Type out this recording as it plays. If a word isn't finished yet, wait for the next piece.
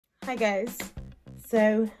Hi guys,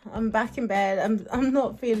 so I'm back in bed. I'm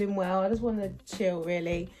not feeling well. I just want to chill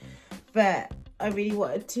really, but I really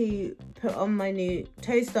wanted to put on my new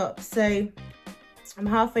toe stops. So I'm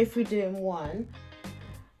halfway through doing one,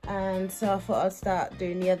 and so I thought I'd start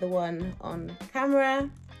doing the other one on camera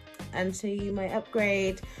and show you my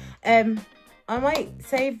upgrade. I might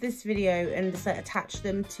save this video and just like attach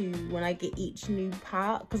them to when I get each new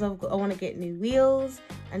part, because I want to get new wheels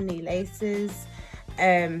and new laces,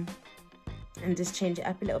 and just change it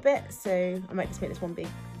up a little bit. So I might just make this one big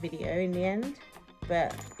video in the end.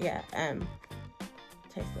 But yeah, toe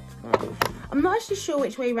stops. I'm not actually sure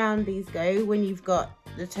which way round these go when you've got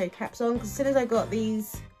the toe caps on, because as soon as I got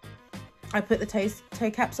these, I put the toe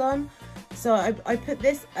caps on. So I put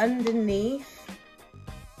this underneath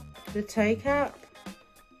the toe cap,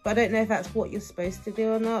 but I don't know if that's what you're supposed to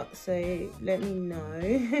do or not, so let me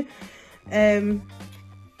know.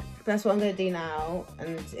 That's what I'm going to do now,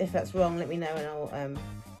 and if that's wrong, let me know and I'll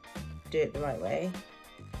do it the right way.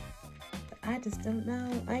 But I just don't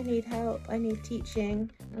know. I need help. I need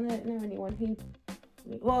teaching. I don't know anyone who...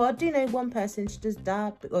 Well, I do know one person. She does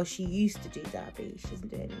derby, or she used to do derby. She doesn't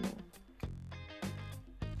do it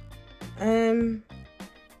anymore.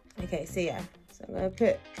 Okay, so yeah. So I'm going to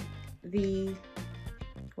put the...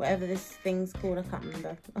 whatever this thing's called, I can't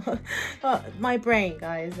remember. Oh, my brain,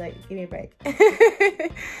 guys, like, give me a break.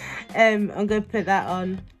 I'm gonna put that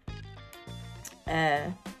on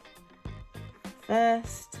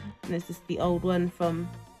first, and this is the old one from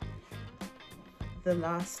the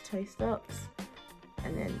last toe stops,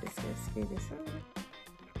 and then just gonna screw this on.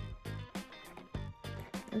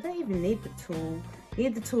 I don't even need the tool. You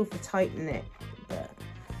need the tool for tightening it, but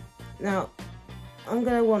now I'm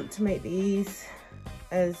gonna want to make these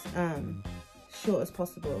as short as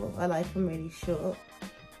possible. I like them really short.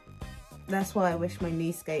 That's why I wish my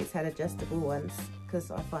knee skates had adjustable ones,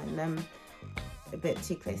 because I find them a bit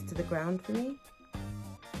too close to the ground for me.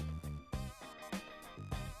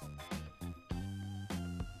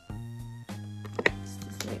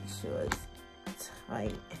 Just make sure it's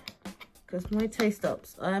tight, because my toe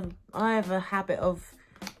stops, I have a habit of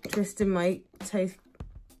twisting my toe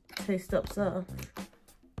stops off.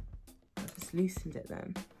 Loosened it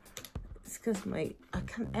then. It's because I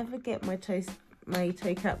can't ever get my toe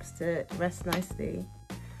caps to rest nicely.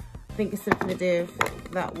 I think it's something to do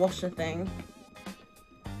with that washer thing.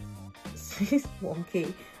 It's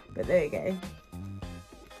wonky, but there you go.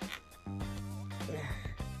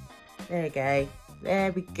 There we go.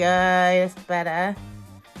 There we go. That's better.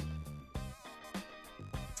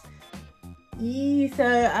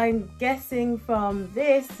 So I'm guessing from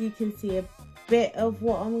this you can see a bit of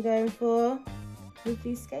what I'm going for with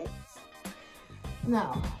these skates.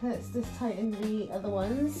 Now let's just tighten the other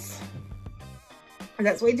ones. And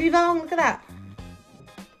that's way too long. Look at that.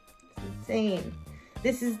 It's insane.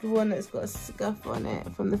 This is the one that's got a scuff on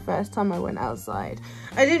it from the first time I went outside.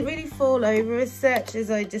 I didn't really fall over as such, as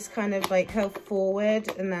I just kind of like held forward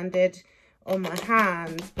and landed on my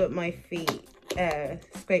hands, but my feet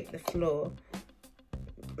scraped the floor.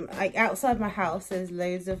 Like outside my house there's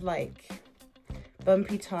loads of like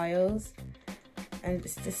bumpy tiles, and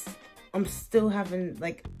it's just, I'm still having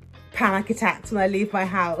like panic attacks when I leave my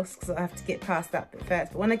house because I have to get past that bit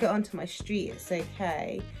first. But when I get onto my street, it's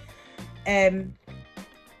okay.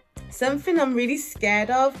 Something I'm really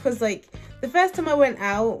scared of, because like the first time I went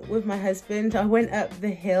out with my husband, I went up the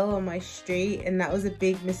hill on my street, and that was a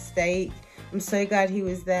big mistake. I'm so glad he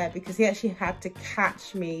was there, because he actually had to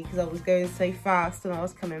catch me because I was going so fast and I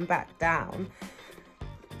was coming back down.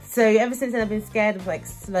 So ever since then I've been scared of like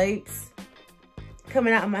slopes.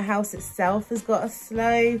 Coming out of my house itself has got a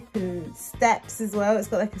slope, and steps as well. It's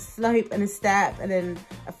got like a slope and a step, and then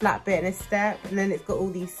a flat bit and a step, and then it's got all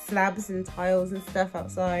these slabs and tiles and stuff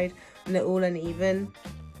outside, and they're all uneven.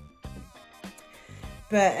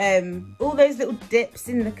 But all those little dips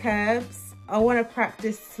in the curbs, I want to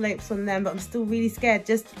practice slopes on them, but I'm still really scared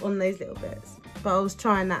just on those little bits. But I was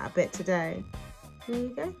trying that a bit today. There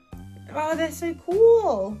you go. Oh, they're so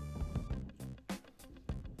cool.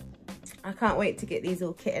 I can't wait to get these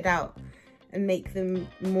all kitted out and make them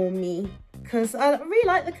more me, because I really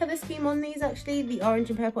like the colour scheme on these actually, the orange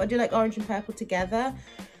and purple. I do like orange and purple together,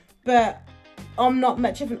 but I'm not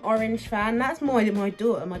much of an orange fan. That's more my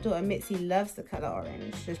daughter. My daughter Mitzi loves the colour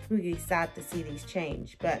orange. So it's really sad to see these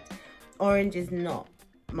change, but orange is not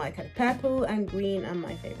my colour. Purple and green are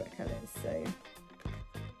my favourite colours. So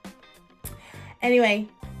anyway,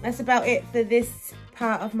 that's about it for this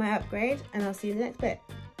part of my upgrade, and I'll see you in the next bit.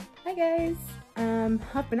 Hi guys,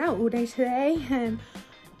 I've been out all day today.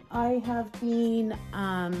 I have been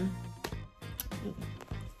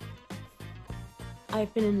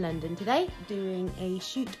I've been in London today doing a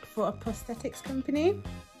shoot for a prosthetics company.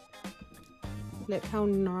 Look how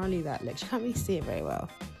gnarly that looks. You can't really see it very well.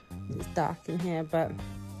 It's dark in here, but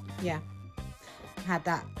yeah, I had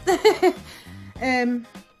that.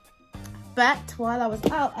 But while I was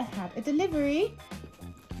out, I had a delivery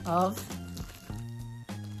of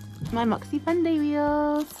my Moxi Fun Day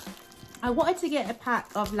wheels. I wanted to get a pack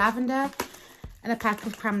of lavender and a pack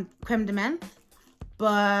of creme de menthe,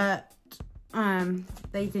 but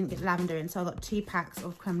they didn't get lavender in, so I got 2 packs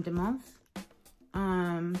of creme de menthe.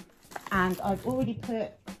 And I've already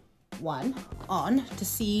put one on to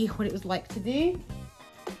see what it was like to do,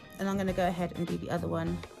 and I'm gonna go ahead and do the other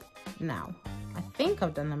one now. I think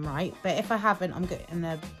I've done them right, but if I haven't, I'm getting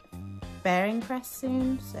a bearing press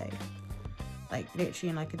soon, so like literally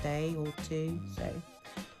in like a day or 2, so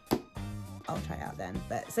I'll try it out then.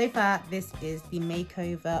 But so far, this is the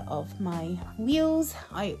makeover of my wheels,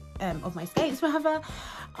 of my skates rather.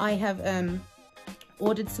 I have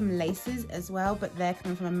ordered some laces as well, but they're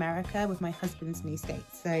coming from America with my husband's new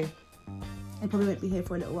skates, so I probably won't be here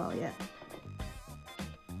for a little while yet.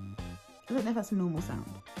 I don't know if that's a normal sound.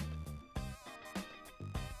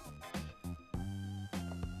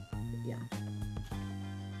 But yeah.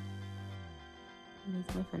 And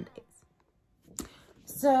these are my fun days.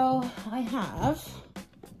 So I have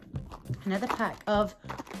another pack of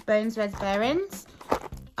Bones Red bearings.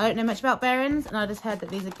 I don't know much about bearings, and I just heard that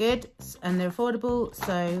these are good and they're affordable,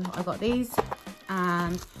 so I got these.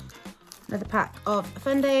 And another pack of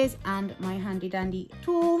Fun Days and my handy dandy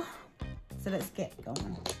tool. So let's get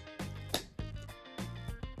going.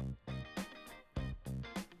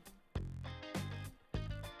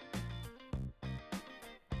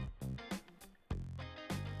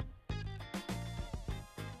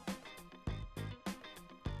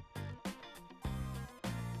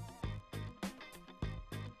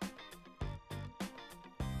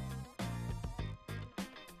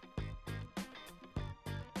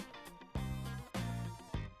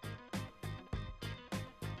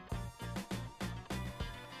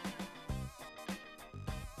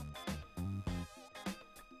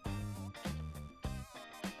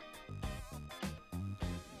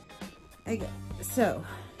 Okay, so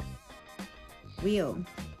wheel,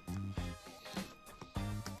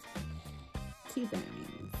 2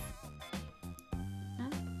 bearings. Huh?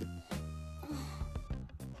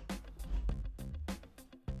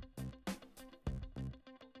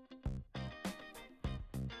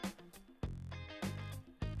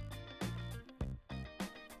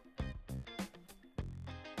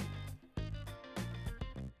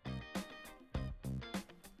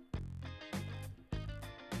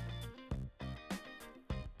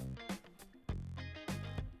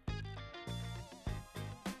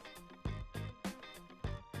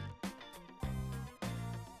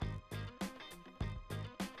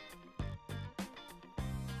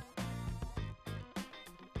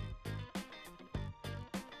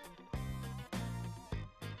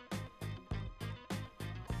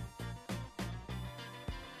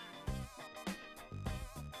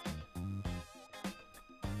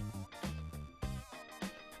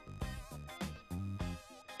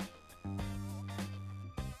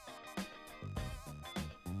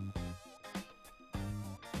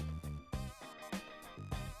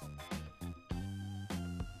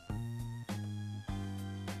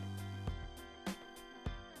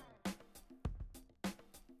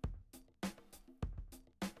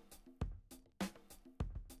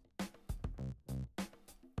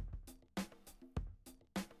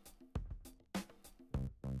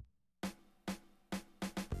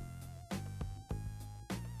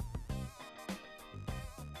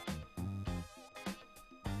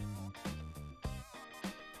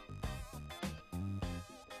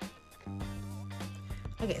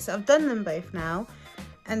 Okay, so I've done them both now,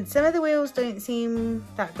 and some of the wheels don't seem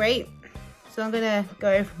that great, so I'm gonna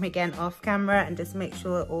go over them again off camera and just make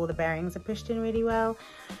sure all the bearings are pushed in really well,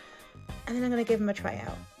 and then I'm gonna give them a try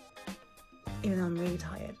out, even though I'm really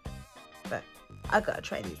tired, but I've gotta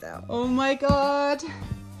try these out. Oh my god,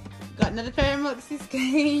 got another pair of Moxi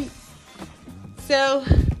skates. So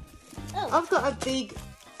I've got a big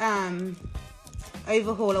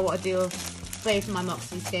overhaul I want to do of both of my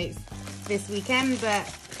Moxi skates this weekend, but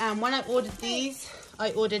when I ordered these,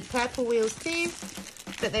 I ordered purple wheels too,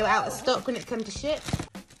 but they were out of stock when it came to ship.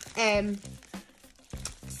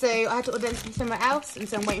 So I had to order them from somewhere else, and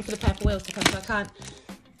so I'm waiting for the purple wheels to come, so I can't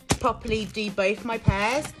properly do both my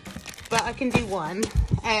pairs, but I can do one.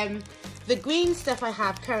 The green stuff I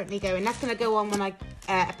have currently going, that's going to go on when I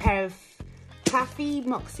a pair of taffy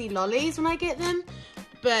Moxi lollies when I get them,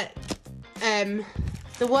 but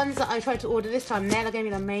the ones that I tried to order this time, they're going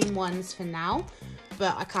to be the main ones for now.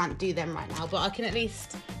 but I can't do them right now. But I can at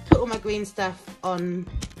least put all my green stuff on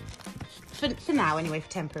for now anyway, for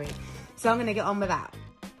temporary. So I'm gonna get on with that.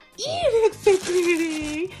 Ew, it looks so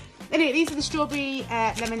pretty. Anyway, these are the strawberry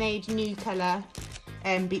lemonade new colour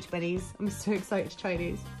beach bunnies. I'm so excited to try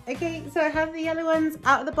these. Okay, so I have the yellow ones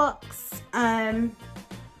out of the box, and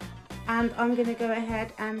I'm gonna go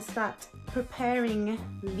ahead and start preparing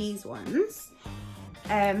these ones.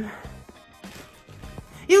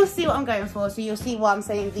 You'll see what I'm going for, so you'll see why I'm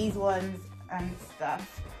saying these ones and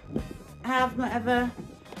stuff. I have my other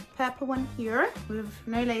purple one here with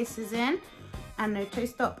no laces in and no toe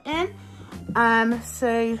stop in.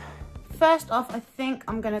 So first off, I think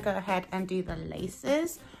I'm gonna go ahead and do the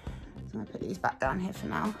laces. So I'm gonna put these back down here for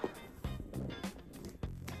now.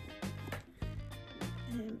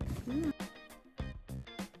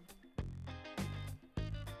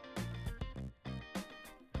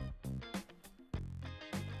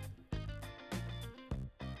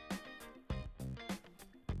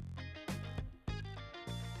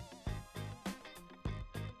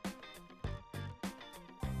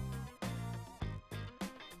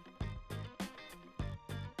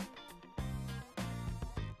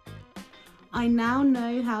 I now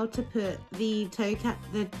know how to put the toe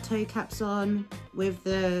caps on with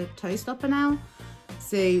the toe stopper now.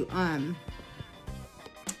 So you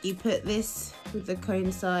put this with the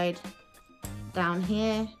cone side down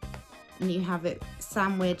here, and you have it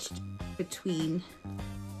sandwiched between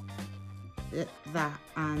that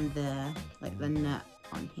and the nut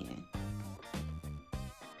on here.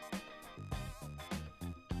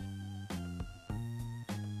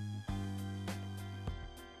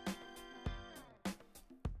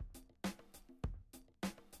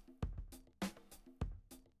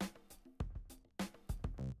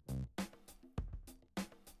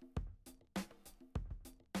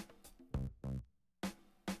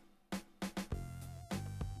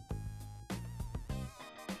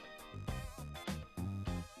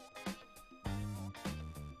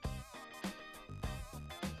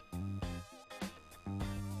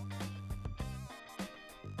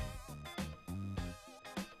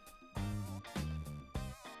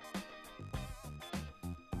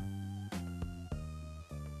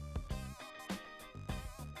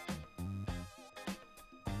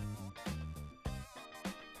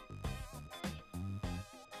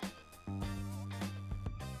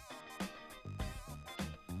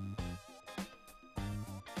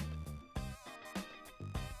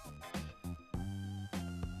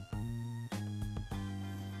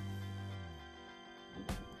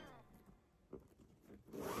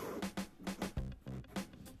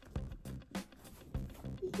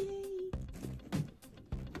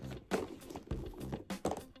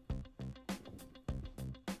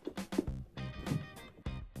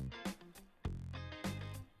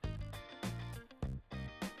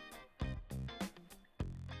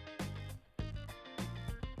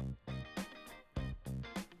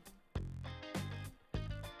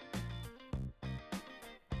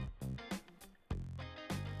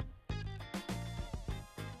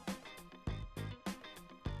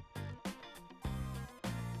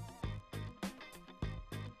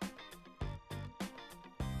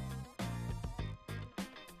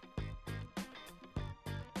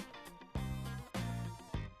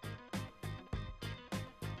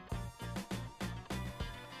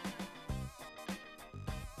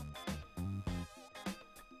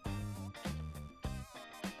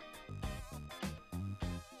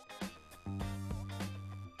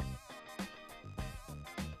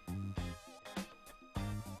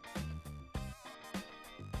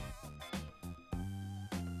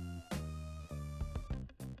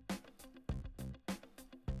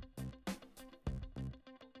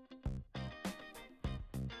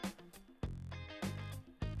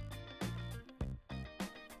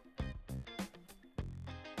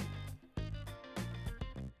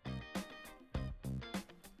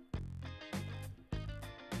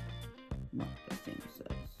 What the thing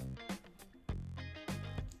says.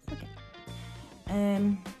 Okay.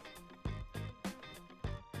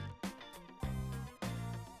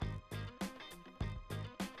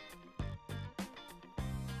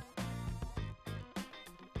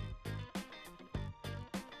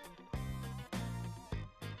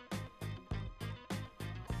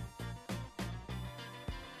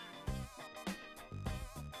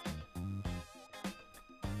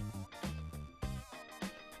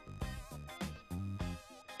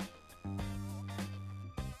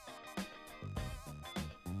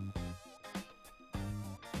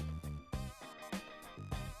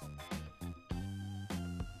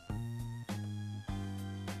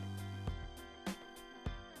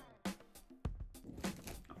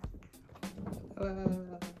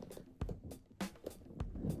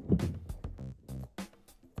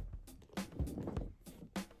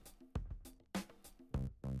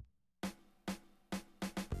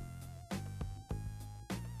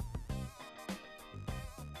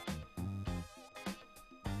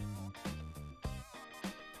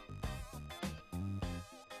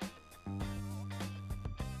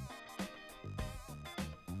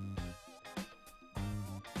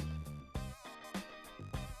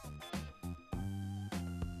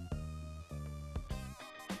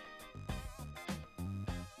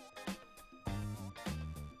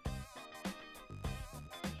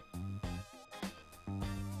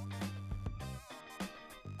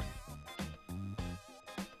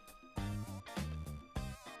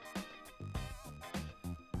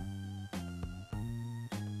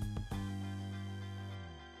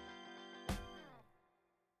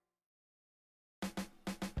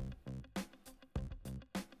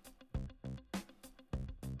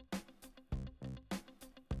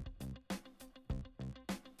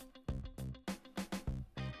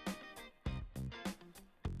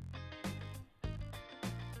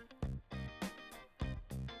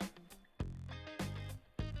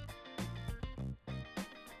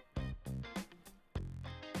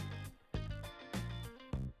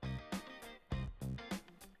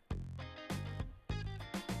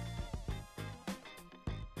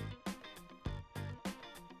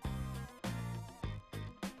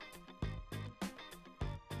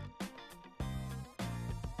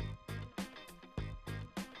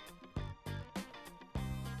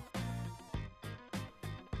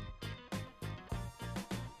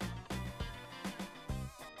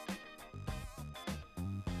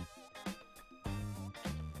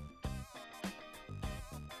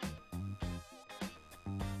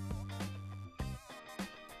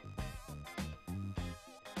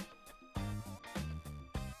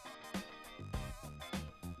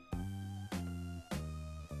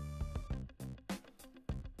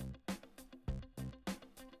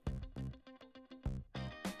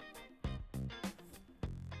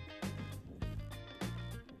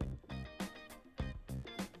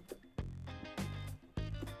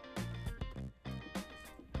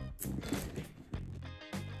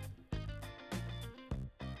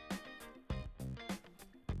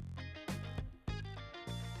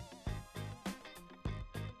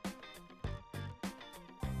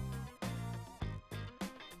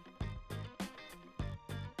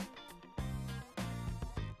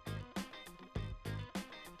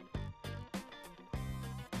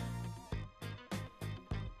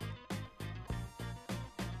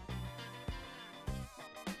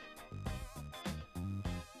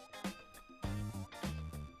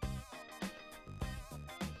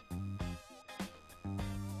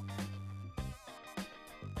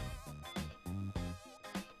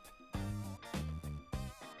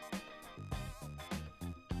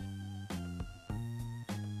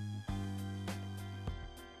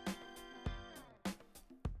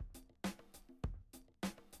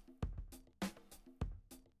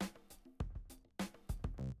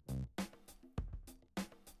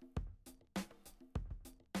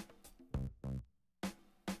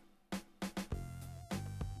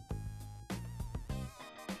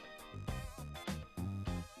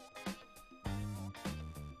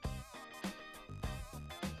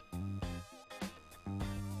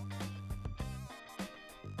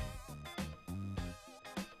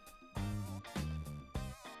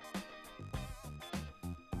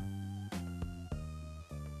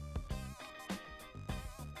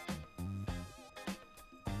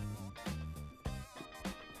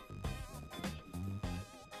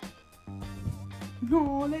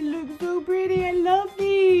 Oh, they look so pretty. I love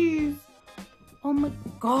these. Oh my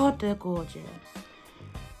God, they're gorgeous.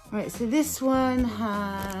 Right, so this one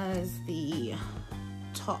has the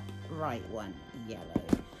top right one yellow.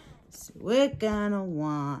 So we're gonna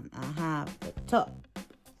want to have the top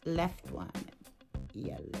left one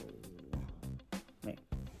yellow. Wait,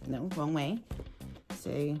 no, wrong way.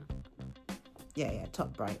 So, yeah,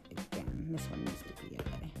 top right again. This one needs to be yellow.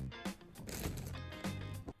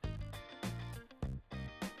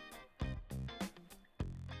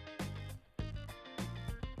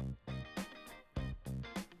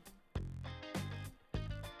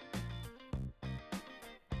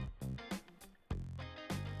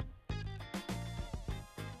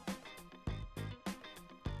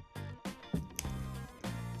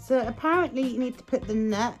 So apparently you need to put the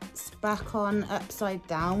nuts back on upside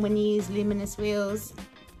down when you use luminous wheels,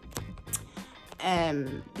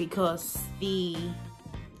 because the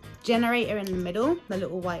generator in the middle, the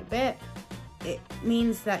little white bit, it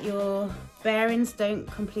means that your bearings don't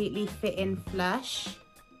completely fit in flush,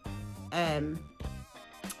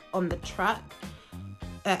 on the truck,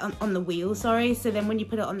 on the wheel, sorry. So then when you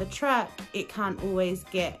put it on the truck, it can't always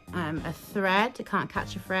get a thread. It can't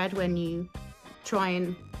catch a thread when you try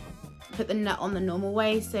and put the nut on the normal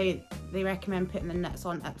way. So they recommend putting the nuts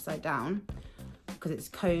on upside down because it's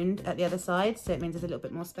coned at the other side. So it means there's a little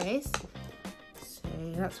bit more space. So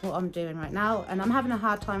that's what I'm doing right now. And I'm having a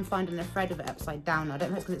hard time finding the thread of it upside down. I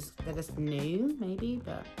don't know if it's because they're just new, maybe,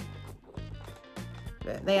 but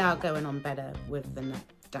they are going on better with the nut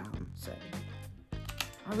down. So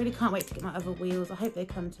I really can't wait to get my other wheels. I hope they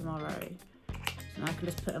come tomorrow, so I can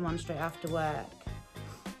just put them on straight after work.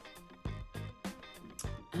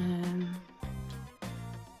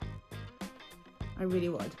 I really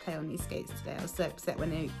wanted to play on these skates today. I was so upset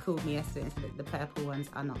when they called me yesterday and said that the purple ones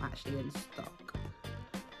are not actually in stock.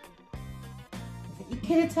 You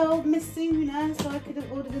could have told me sooner, so I could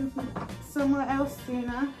have ordered them from somewhere else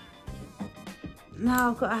sooner.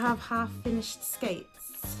 Now I've got to have half finished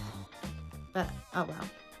skates, but oh well.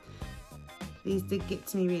 These did get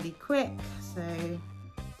to me really quick, so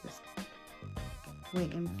just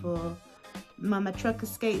waiting for Mama Trucker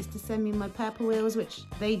Skates to send me my purple wheels, which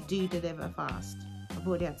they do deliver fast. I've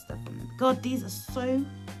already had stuff in them. God, these are so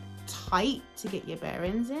tight to get your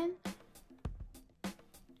bearings in.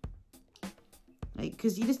 Like,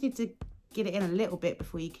 because you just need to get it in a little bit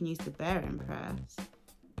before you can use the bearing press.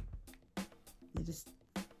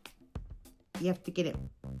 You have to get it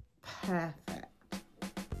perfect.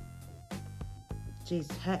 Jeez,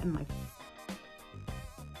 it's hurting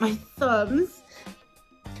my thumbs.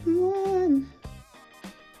 Come on.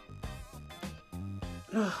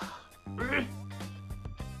 Ugh.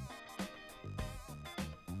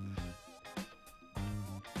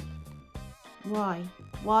 Why?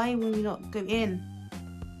 Why will you not go in?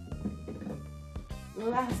 The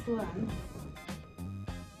last one.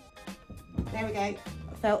 There we go. I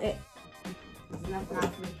felt it. There's enough now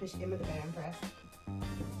for me to push it in with the bearing press.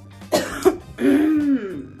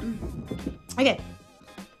 Okay.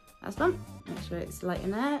 That's done. Make sure it's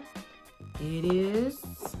lighting up. It is.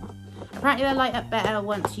 Apparently they light up better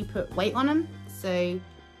once you put weight on them. So,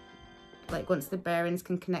 like once the bearings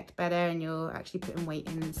can connect better and you're actually putting weight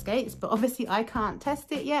in the skates. But obviously I can't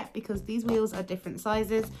test it yet because these wheels are different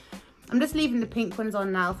sizes. I'm just leaving the pink ones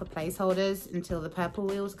on now for placeholders until the purple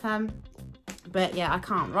wheels come. But yeah, I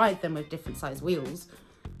can't ride them with different size wheels.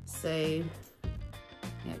 So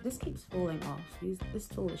yeah, this keeps falling off. This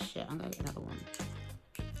tool is shit. I'm gonna get another one.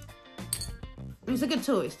 It's a good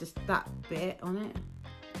tool, it's just that bit on it.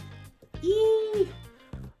 Yee!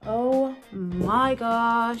 Oh my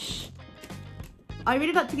gosh. I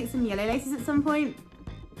really like to get some yellow laces at some point.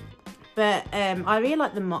 But I really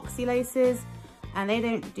like the Moxi laces and they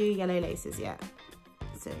don't do yellow laces yet.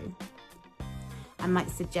 So I might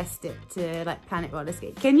suggest it to like Planet Roller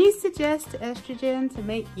Skate. Can you suggest to Estrogen to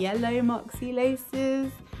make yellow Moxi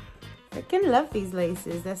laces? I freaking love these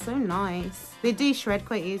laces, they're so nice. They do shred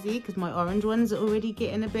quite easy because my orange ones are already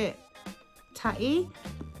getting a bit tatty.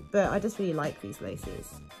 But I just really like these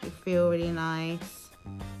laces. They feel really nice.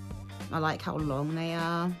 I like how long they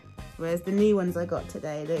are. Whereas the new ones I got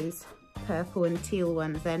today, those purple and teal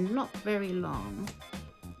ones, they're not very long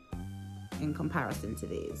in comparison to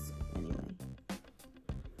these, anyway.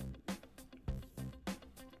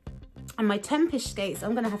 And my Tempish skates,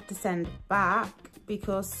 I'm gonna have to send back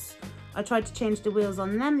because I tried to change the wheels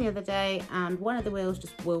on them the other day and one of the wheels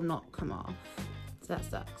just will not come off. So that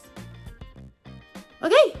sucks.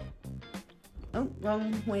 Okay. Oh,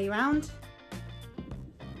 wrong way around.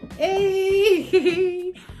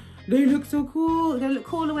 Hey! They look so cool. They look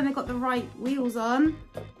cooler when they've got the right wheels on.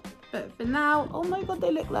 But for now, oh my god,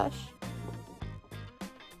 they look lush.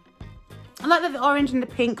 I like that the orange and the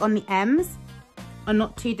pink on the M's are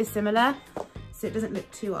not too dissimilar, so it doesn't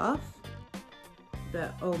look too off.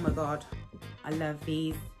 But oh my god, I love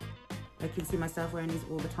these. I can see myself wearing these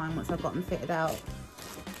all the time once I've got them fitted out.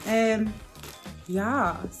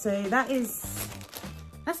 Yeah, so that's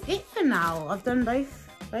it for now. I've done both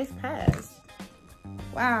pairs.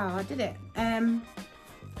 Wow, I did it.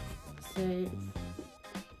 So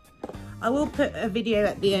I will put a video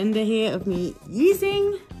at the end of here of me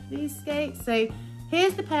using these skates. So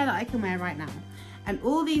here's the pair that I can wear right now. And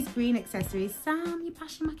all these green accessories, Sam, you're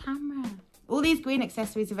bashing my camera. All these green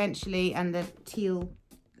accessories eventually and the teal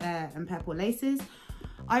and purple laces.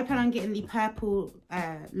 I plan on getting the purple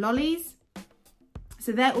lollies.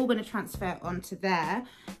 So they're all going to transfer onto there.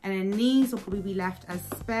 And then these will probably be left as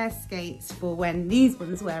spare skates for when these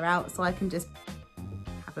ones wear out. So I can just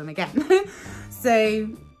have them again. So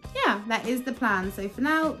yeah, that is the plan. So for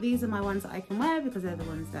now, these are my ones that I can wear because they're the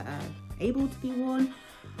ones that are able to be worn.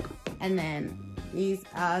 And then These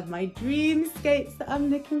are my dream skates that I'm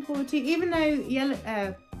looking forward to. Even though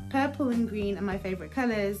yellow, purple and green are my favourite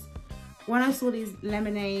colours, when I saw these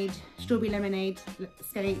strawberry lemonade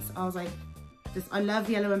skates, I was like, I love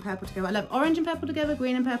yellow and purple together. I love orange and purple together,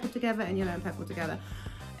 green and purple together, and yellow and purple together.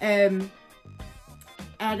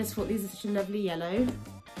 I just thought these are such a lovely yellow.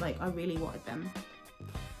 Like, I really wanted them.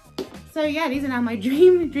 So yeah, these are now my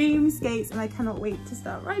dream skates, and I cannot wait to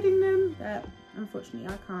start riding them. But unfortunately,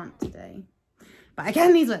 I can't today. But I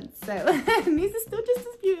can these ones. So these are still just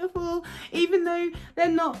as beautiful, even though they're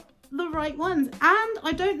not the right ones. And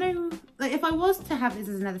I don't know, like, if I was to have this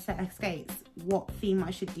as another set of skates, what theme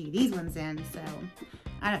I should do these ones in. So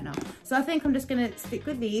I don't know. So I think I'm just gonna stick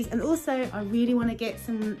with these. And also I really want to get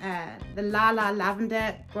some the La La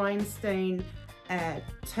Lavender Grindstone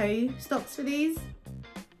toe stops for these.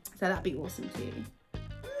 So that'd be awesome too.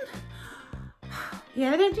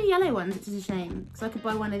 Yeah, they don't do yellow ones, which is a shame, because I could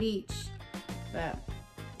buy one of each. But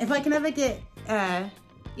if I can ever get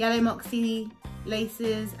yellow Moxi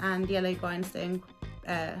laces and yellow Grindstone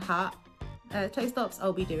heart toe stops,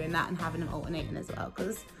 I'll be doing that and having them alternating as well,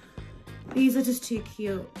 because these are just too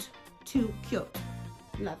cute. Too cute.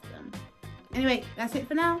 Love them. Anyway, that's it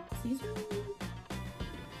for now. See you soon.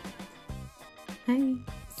 Hi.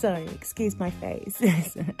 Sorry, excuse my face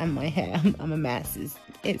and my hair. I'm a mess.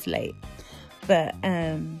 It's late. But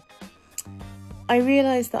I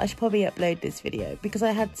realised that I should probably upload this video because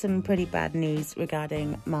I had some pretty bad news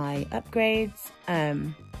regarding my upgrades.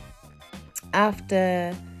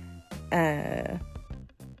 After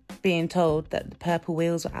being told that the purple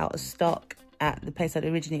wheels were out of stock at the place I'd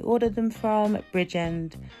originally ordered them from, at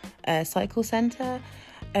Bridgend Cycle Centre,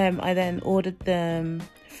 I then ordered them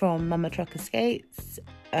from Mama Trucker Skates,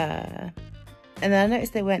 and then I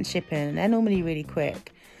noticed they weren't shipping, and they're normally really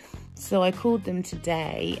quick. So I called them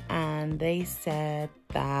today and they said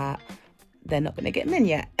that they're not going to get them in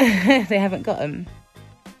yet. They haven't got them.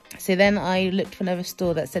 So then I looked for another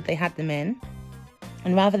store that said they had them in.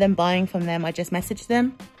 And rather than buying from them, I just messaged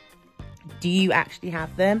them. Do you actually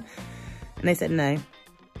have them? And they said no.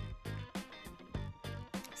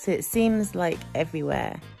 So it seems like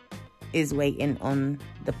everywhere is waiting on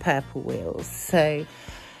the purple wheels. So,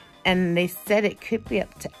 and they said it could be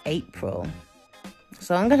up to April.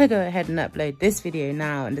 So I'm going to go ahead and upload this video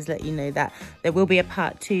now and just let you know that there will be a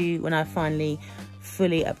part 2 when I finally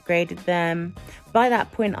fully upgraded them. By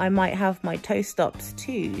that point, I might have my toe stops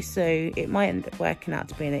too, so it might end up working out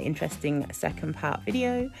to be an interesting second part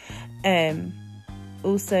video.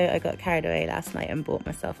 Also, I got carried away last night and bought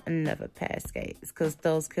myself another pair of skates because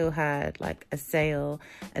Dolls Kill had like a sale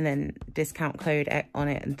and then discount code on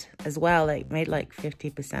it, and as well, like made like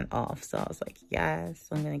 50% off. So I was like, yes,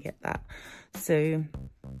 I'm gonna get that. So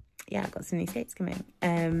yeah, I've got some new skates coming.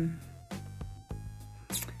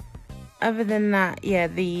 Other than that, yeah,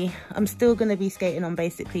 I'm still gonna be skating on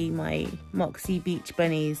basically my Moxi Beach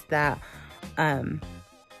Bunnies that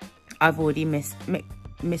I've already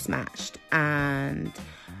mismatched, and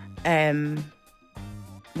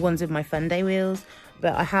ones with my Fun Day wheels,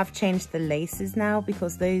 but I have changed the laces now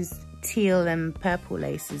because those teal and purple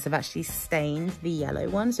laces have actually stained the yellow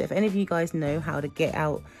ones. So if any of you guys know how to get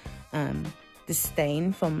out the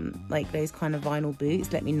stain from like those kind of vinyl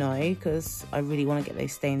boots, let me know, because I really want to get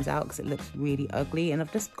those stains out because it looks really ugly, and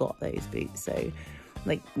I've just got those boots so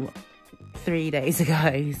like 3 days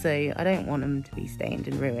ago, so I don't want them to be stained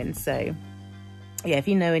and ruined. So yeah, if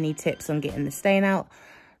you know any tips on getting the stain out,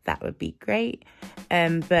 that would be great.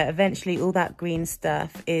 But eventually all that green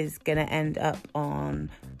stuff is gonna end up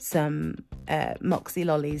on some Moxi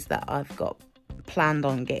lollies that I've got planned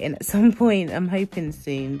on getting at some point. I'm hoping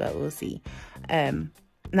soon, but we'll see. And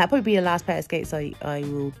that'll probably be the last pair of skates I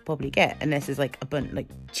will probably get, unless there's like a bunch like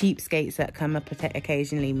cheap skates that come up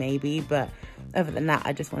occasionally maybe. But other than that,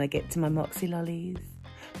 I just want to get to my Moxi lollies.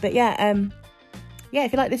 But yeah, yeah,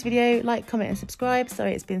 if you like this video, like, comment and subscribe.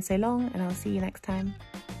 Sorry it's been so long, and I'll see you next time.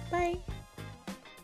 Bye.